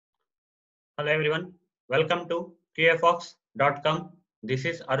Hello everyone, welcome to qfox.com. This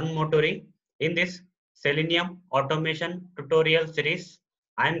is Arun Moturi. In this Selenium automation tutorial series,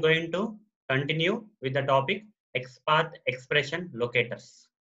 I am going to continue with the topic XPath expression locators.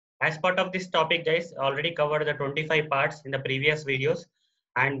 As part of this topic, guys, I already covered the 25 parts in the previous videos,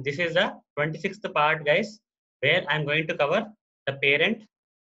 and this is the 26th part, guys, where I am going to cover the parent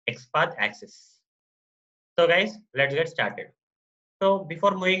XPath AXES. So guys, let's get started. So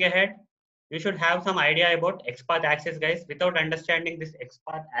before moving ahead, you should have some idea about XPath AXES, guys. Without understanding this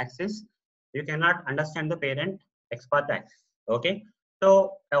XPath AXES, you cannot understand the parent XPath AXES. Okay.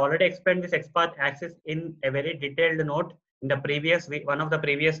 So I already explained this XPath AXES in a very detailed note in the previous one of the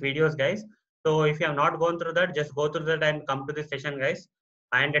previous videos, guys. So if you have not gone through that, just go through that and come to this session, guys.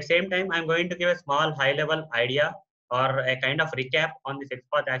 And at the same time, I'm going to give a small high-level idea or a kind of recap on this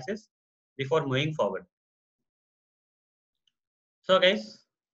XPath AXES before moving forward. So guys,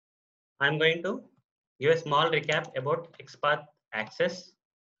 I'm going to give a small recap about XPath AXES.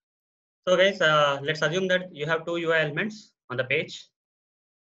 So guys, let's assume that you have two UI elements on the page,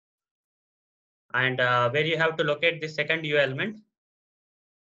 and where you have to locate the second UI element.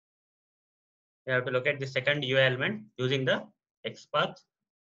 You have to locate the second UI element using the XPath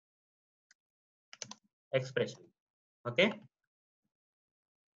expression. Okay.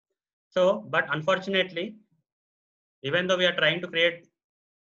 So, but unfortunately, even though we are trying to create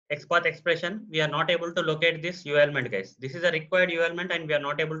XPath expression, we are not able to locate this UI element, guys. This is a required UI element, and we are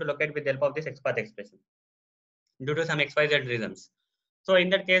not able to locate with the help of this XPath expression due to some XYZ reasons. So in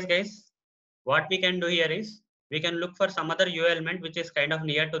that case, guys, what we can do here is we can look for some other UI element which is kind of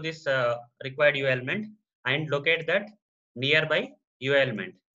near to this required UI element and locate that nearby UI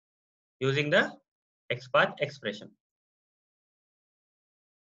element using the XPath expression.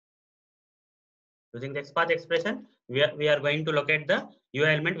 Using the XPath expression, we are going to locate the UI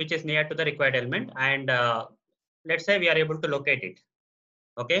element which is near to the required element, and let's say we are able to locate it.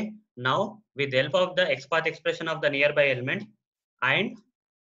 Okay. Now with the help of the XPath expression of the nearby element and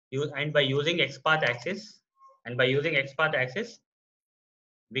by using XPath AXES,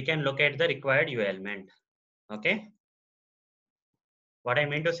 we can locate the required UI element. Okay. What I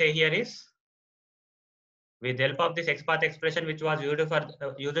mean to say here is, with the help of this XPath expression, which was used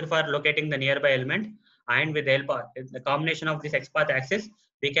for locating the nearby element, and with the help of the combination of this XPath AXES,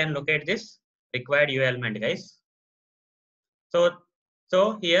 we can locate this required UI element, guys. So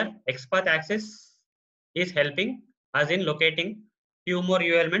here XPath AXES is helping us in locating few more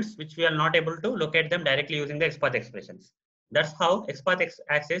UI elements which we are not able to locate them directly using the XPath expressions. That's how XPath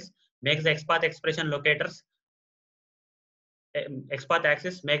AXES makes the XPath expression locators. XPath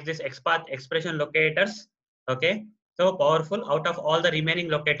AXES makes this XPath expression locators, okay, so powerful out of all the remaining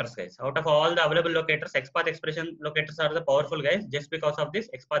locators, guys. Out of all the available locators, XPath expression locators are the powerful, guys, just because of this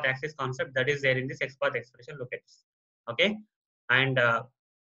XPath AXES concept that is there in this XPath expression locators. Okay. And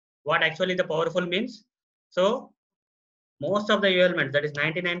what actually the powerful means? So most of the UI elements, that is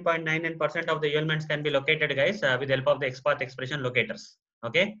 99.99% of the UI elements, can be located, guys, with the help of the XPath expression locators.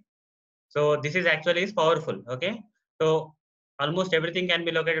 Okay. So this is actually is powerful. Okay. So almost everything can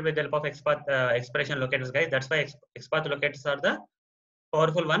be located with the help of XPath expression locators, guys. That's why XPath locators are the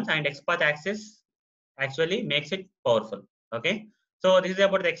powerful ones, and XPath AXES actually makes it powerful. Okay. So this is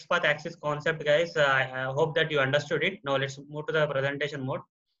about the XPath AXES concept, guys. I hope that you understood it. Now let's move to the presentation mode.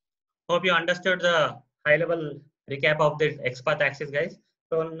 Hope you understood the high level recap of the XPath AXES, guys.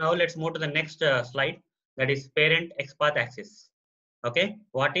 So now let's move to the next slide, that is parent XPath AXES. Okay,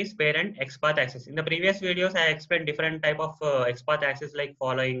 what is parent XPath AXES? In the previous videos, I explained different type of XPath AXES, like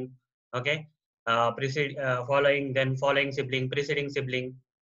following, okay, following, then following sibling, preceding sibling.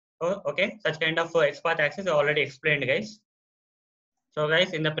 Oh, okay, such kind of XPath AXES I already explained, guys. So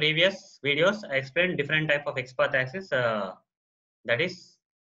guys, in the previous videos, I explained different type of XPath AXES, that is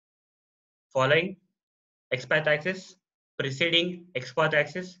following XPath AXES, preceding XPath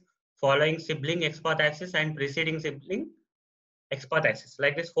AXES, following sibling XPath AXES, and preceding sibling XPath AXES.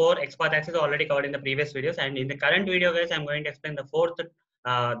 Like this, 4 XPath AXES already covered in the previous videos, and in the current video, guys, I'm going to explain the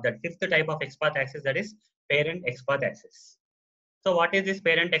the 5th type of XPath AXES, that is parent XPath AXES. So what is this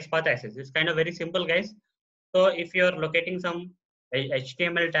parent XPath AXES? It's kind of very simple, guys. So if you're locating some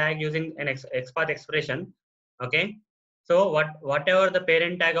HTML tag using an XPath expression, okay, so whatever the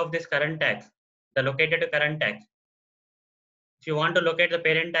parent tag of this current tag, the located current tag, if you want to locate the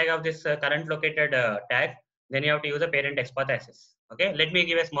parent tag of this current located tag, then you have to use a parent XPath AXES. Okay, let me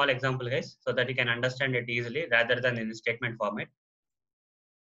give a small example, guys, so that you can understand it easily rather than in statement format.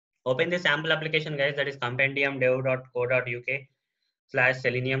 Open the sample application, guys, that is compendium dev.co.uk. slash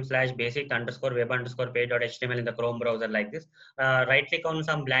selenium slash basic underscore web underscore page dot html in the Chrome browser like this. Right click on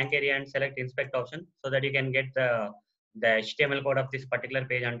some blank area and select inspect option so that you can get the HTML code of this particular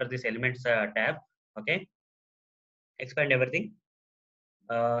page under this elements tab. Okay, expand everything.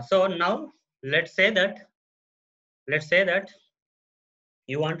 So now let's say that let's say that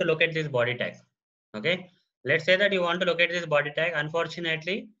you want to locate this body tag. Okay, let's say that you want to locate this body tag.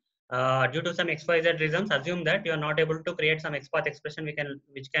 Unfortunately, due to some XYZ reasons, assume that you are not able to create some XPath expression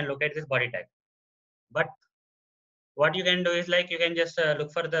which can locate this body tag. But what you can do is like you can just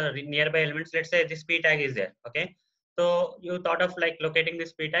look for the nearby elements. Let's say this p tag is there. Okay, so you thought of like locating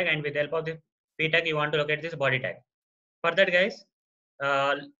this p tag, and with the help of this p tag, you want to locate this body tag. For that, guys,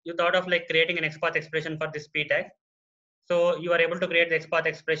 you thought of like creating an XPath expression for this p tag. So you are able to create the XPath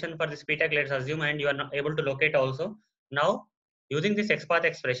expression for this p tag, let's assume, and you are not able to locate also. Now, using this XPath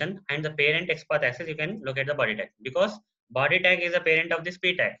expression and the parent XPath access, you can locate the body tag, because body tag is a parent of this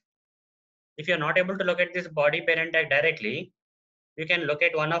p tag. If you are not able to locate this body parent tag directly, you can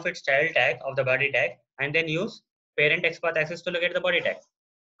locate one of its child tag of the body tag and then use parent XPath access to locate the body tag.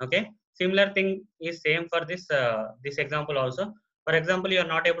 Okay. Similar thing is same for this example also. For example, you are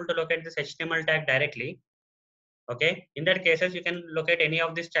not able to locate this HTML tag directly. Okay, in that cases you can locate any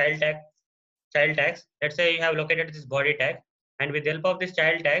of these child tags. Let's say you have located this body tag, and with the help of this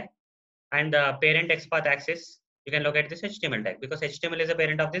child tag and the parent XPath access, you can locate this HTML tag, because HTML is a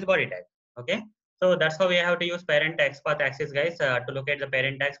parent of this body tag. Okay, so that's how we have to use parent XPath access, guys, to locate the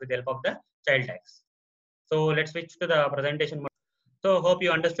parent tags with the help of the child tags. So let's switch to the presentation mode. So hope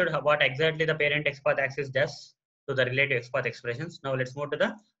you understood what exactly the parent XPath access does to the relative XPath expressions. Now let's move to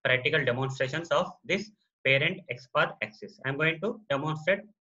the practical demonstrations of this parent XPath access. I'm going to demonstrate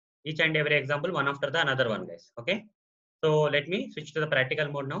each and every example one after the another one, guys. Okay. So let me switch to the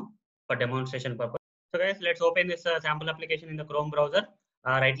practical mode now for demonstration purpose. So guys, let's open this sample application in the Chrome browser.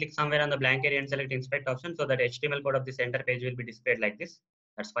 Right click somewhere on the blank area and select inspect option so that HTML code of the center page will be displayed like this.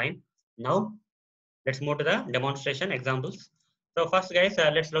 That's fine. Now let's move to the demonstration examples. So first, guys,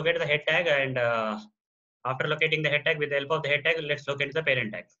 let's locate the head tag, and after locating the head tag, with the help of the head tag, let's locate the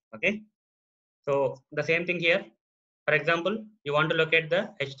parent tag. Okay. So the same thing here. For example, you want to locate the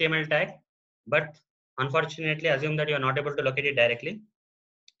HTML tag, but unfortunately, assume that you are not able to locate it directly.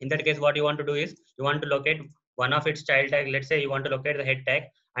 In that case, what you want to do is you want to locate one of its child tag. Let's say you want to locate the head tag,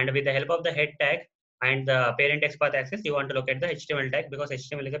 and with the help of the head tag and the parent XPath access, you want to locate the HTML tag, because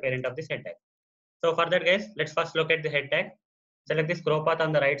HTML is a parent of this head tag. So for that, guys, let's first locate the head tag. Select this grow path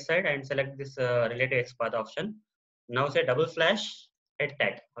on the right side and select this relative XPath option. Now say double slash head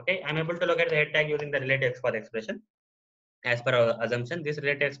tag. Okay, I'm able to locate the head tag using the relative XPath expression. As per our assumption, this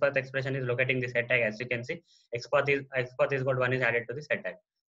relative XPath expression is locating this head tag. As you can see, XPath is got one is added to this head tag.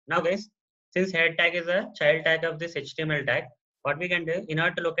 Now, guys, since head tag is a child tag of this HTML tag, what we can do in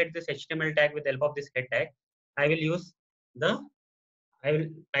order to locate this HTML tag with the help of this head tag, I will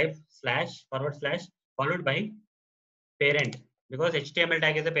type slash forward slash followed by parent, because HTML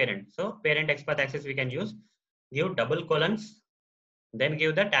tag is a parent. So parent XPath access we can use. Give double colons, then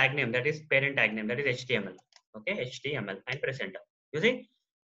give the tag name, that is parent tag name, that is HTML. Okay, HTML, and press enter. You see,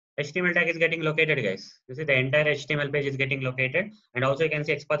 HTML tag is getting located, guys. You see the entire HTML page is getting located, and also you can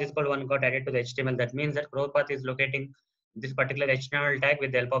see XPath is called one got added to the HTML. That means that growth path is locating this particular HTML tag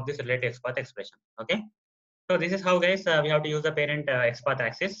with the help of this relative XPath expression. Okay. So this is how, guys, we have to use the parent XPath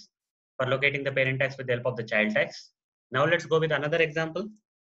access for locating the parent tags with the help of the child tags. Now let's go with another example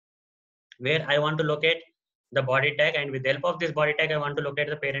where I want to locate the body tag, and with the help of this body tag, I want to locate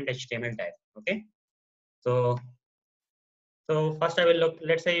the parent HTML tag. Okay. So first I will look,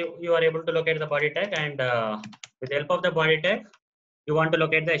 let's say you are able to locate the body tag, and with the help of the body tag, you want to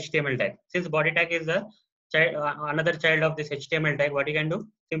locate the HTML tag. Since body tag is a child, another child of this HTML tag, what you can do,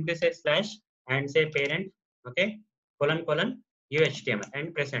 simply say slash and say parent, okay, colon, HTML,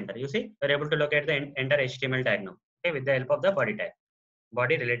 and press enter. You see, you're able to locate the entire HTML tag now, okay, with the help of the body tag,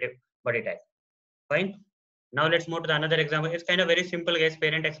 relative body tag. Fine. Now let's move to the another example. It's kind of very simple, guys.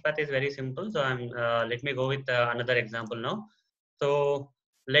 Parent XPath is very simple. So let me go with another example now. So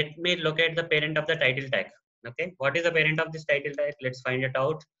let me locate the parent of the title tag. Okay, what is the parent of this title tag? Let's find it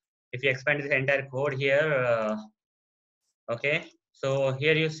out. If you expand this entire code here, okay. So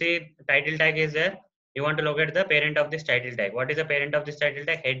here you see title tag is there. You want to locate the parent of this title tag. What is the parent of this title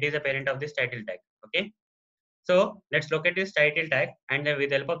tag? Head is the parent of this title tag. Okay. So let's locate this title tag, and then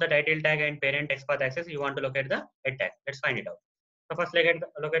with the help of the title tag and parent XPath access, you want to locate the head tag. Let's find it out. So first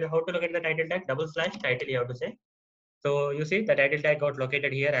locate how to locate the title tag. Double slash title you have to say. So you see the title tag got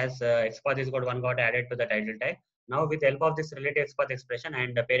located here as XPath is got one got added to the title tag. Now with the help of this relative XPath expression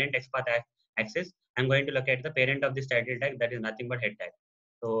and the parent XPath axis, I'm going to locate the parent of this title tag, that is nothing but head tag.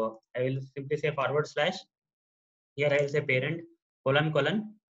 So I will simply say forward slash. Here I will say parent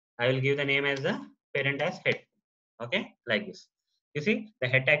colon. I will give the name as the parent as head. Okay, like this. You see the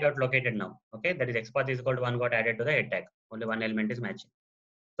head tag got located now. Okay, that is XPath is equal to 1 got added to the head tag. Only one element is matching.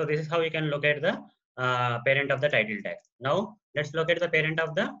 So this is how you can locate the parent of the title tag. Now let's locate the parent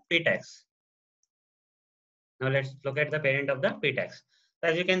of the p tags. Now let's look at the parent of the p tags. So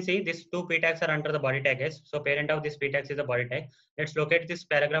as you can see, these two p tags are under the body tag S. So parent of this p tags is the body tag. Let's locate this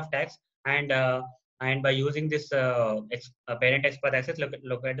paragraph tags and by using this parent XPath access,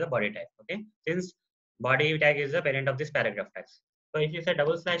 locate the body tag. Okay, since body tag is the parent of this paragraph tags. So if you say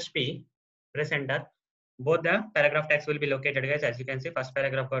 /p, press enter, both the paragraph tags will be located, guys. As you can see, first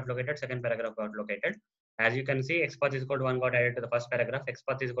paragraph got located, second paragraph got located. As you can see, XPath is equal to 1 got added to the first paragraph,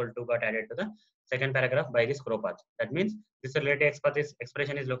 XPath is equal to 2 got added to the second paragraph by this row path. That means this relative XPath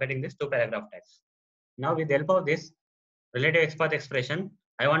expression is locating these two paragraph tags. Now with the help of this relative XPath expression,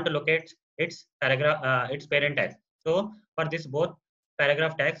 I want to locate its parent tag. So for this both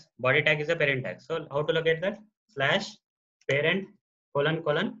paragraph tags, body tag is a parent tag. So how to locate that? Slash parent colon.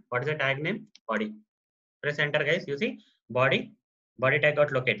 What is the tag name? Body. Press enter, guys. You see body tag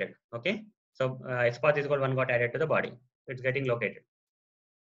got located. Okay. So XPath is equal to 1 got added to the body. It's getting located.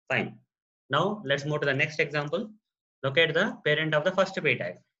 Fine. Now let's move to the next example. Locate the parent of the first p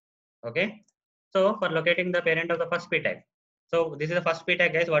tag. Okay. So for locating the parent of the first p tag. So this is the first p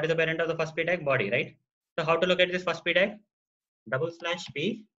tag, guys. What is the parent of the first p tag? Body, right? So how to locate this first p tag?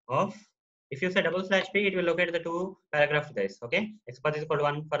 /p of, if you say /p, it will locate the two paragraphs, guys. Okay. XPath is equal to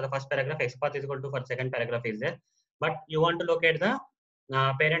 1 for the first paragraph. XPath is equal to for second paragraph is there. But you want to locate the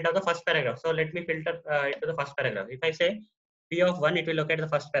parent of the first paragraph. So let me filter it to the first paragraph. If I say P of 1, it will locate the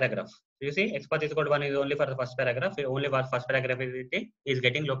first paragraph. So you see, XPath is equal to 1 is only for the first paragraph. Only for first paragraph is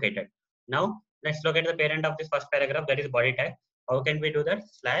getting located. Now, let's locate the parent of this first paragraph, that is body tag. How can we do that?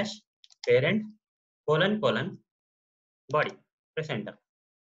 Slash parent colon body. Press enter.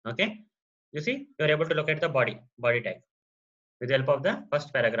 Okay. You see, you are able to locate the body tag with the help of the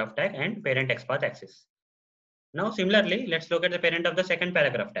first paragraph tag and parent XPath axis. Now, similarly, let's look at the parent of the second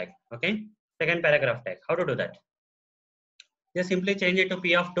paragraph tag. Okay. Second paragraph tag. How to do that? Just simply change it to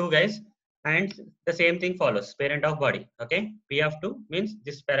P of 2, guys, and the same thing follows. Parent of body. Okay. P of 2 means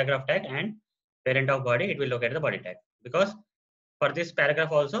this paragraph tag and parent of body, it will locate the body tag, because for this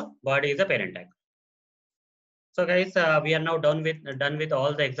paragraph also body is a parent tag. So guys, we are now done with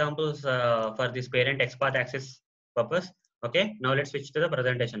all the examples for this parent XPath access purpose. Okay. Now let's switch to the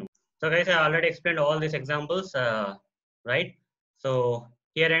presentation. So guys, I already explained all these examples, right? So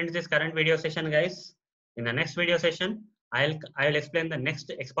here ends this current video session, guys. In the next video session, I'll explain the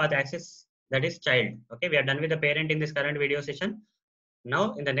next XPath access, that is child. Okay, we are done with the parent in this current video session.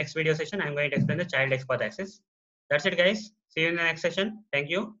 Now in the next video session, I'm going to explain the child XPath access. That's it, guys. See you in the next session. Thank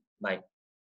you. Bye.